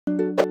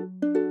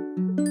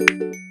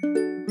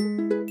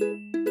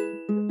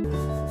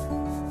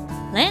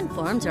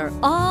Landforms are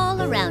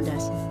all around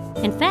us.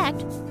 In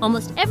fact,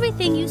 almost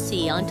everything you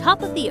see on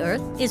top of the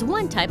Earth is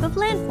one type of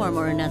landform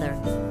or another.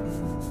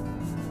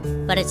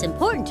 But it's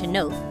important to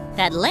note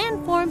that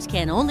landforms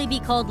can only be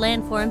called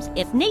landforms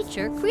if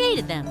nature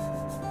created them.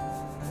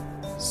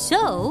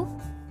 So,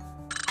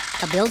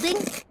 a building?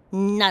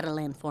 Not a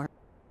landform.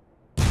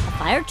 A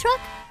fire truck?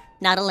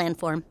 Not a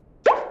landform.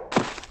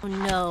 Oh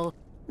no,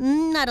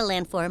 not a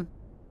landform.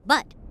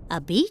 But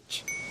a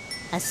beach,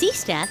 a sea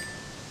stack,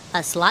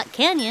 a slot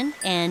canyon,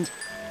 and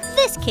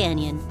this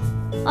canyon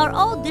are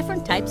all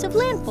different types of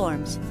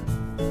landforms.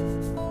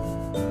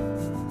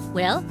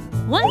 Well,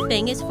 one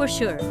thing is for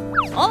sure.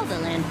 All the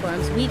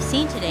landforms we've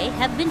seen today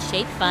have been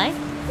shaped by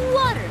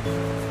water.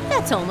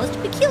 That's almost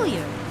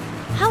peculiar.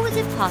 How is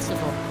it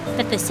possible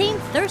that the same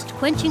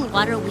thirst-quenching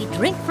water we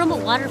drink from a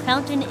water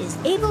fountain is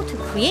able to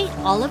create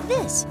all of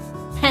this,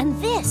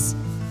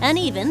 and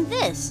even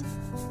this?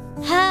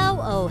 How,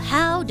 oh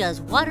how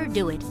does water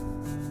do it?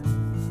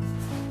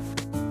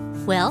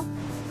 Well,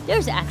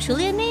 there's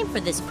actually a name for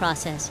this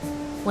process,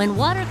 when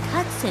water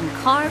cuts and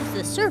carves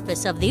the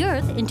surface of the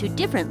Earth into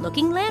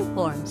different-looking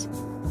landforms.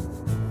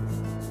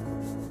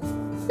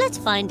 Let's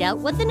find out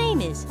what the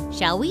name is,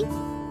 shall we?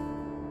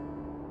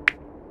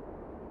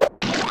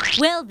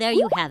 Well, there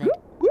you have it.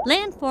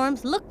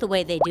 Landforms look the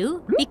way they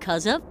do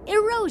because of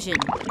erosion.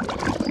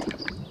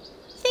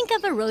 Think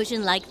of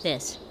erosion like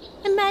this.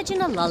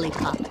 Imagine a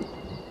lollipop.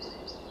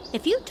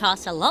 If you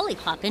toss a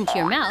lollipop into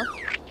your mouth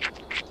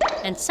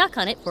and suck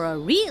on it for a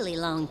really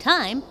long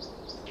time,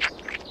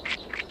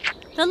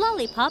 the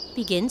lollipop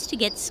begins to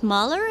get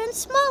smaller and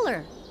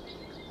smaller.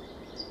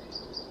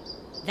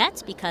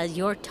 That's because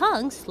your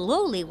tongue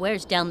slowly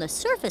wears down the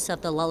surface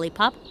of the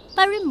lollipop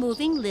by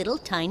removing little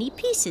tiny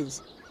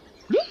pieces.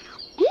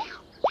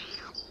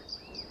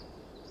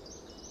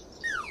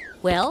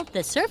 Well,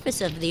 the surface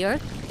of the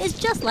Earth is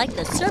just like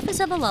the surface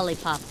of a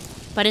lollipop,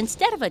 but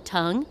instead of a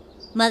tongue,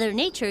 Mother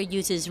Nature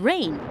uses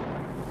rain.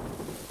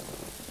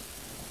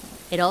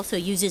 It also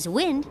uses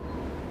wind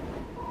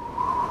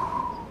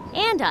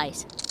and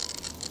ice.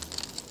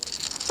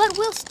 But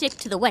we'll stick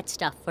to the wet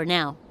stuff for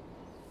now.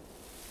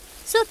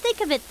 So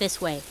think of it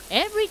this way.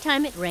 Every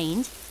time it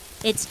rains,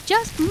 it's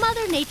just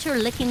Mother Nature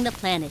licking the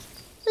planet,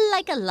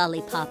 like a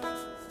lollipop.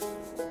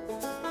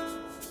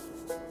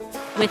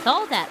 With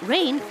all that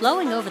rain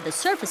flowing over the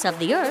surface of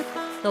the Earth,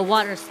 the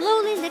water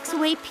slowly licks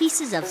away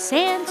pieces of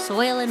sand,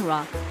 soil, and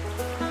rock.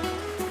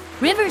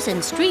 Rivers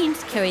and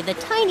streams carry the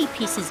tiny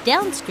pieces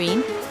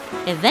downstream,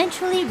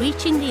 eventually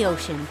reaching the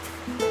ocean.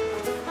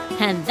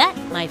 And that,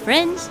 my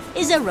friends,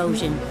 is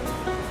erosion.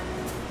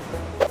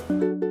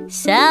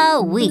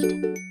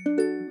 Sweet.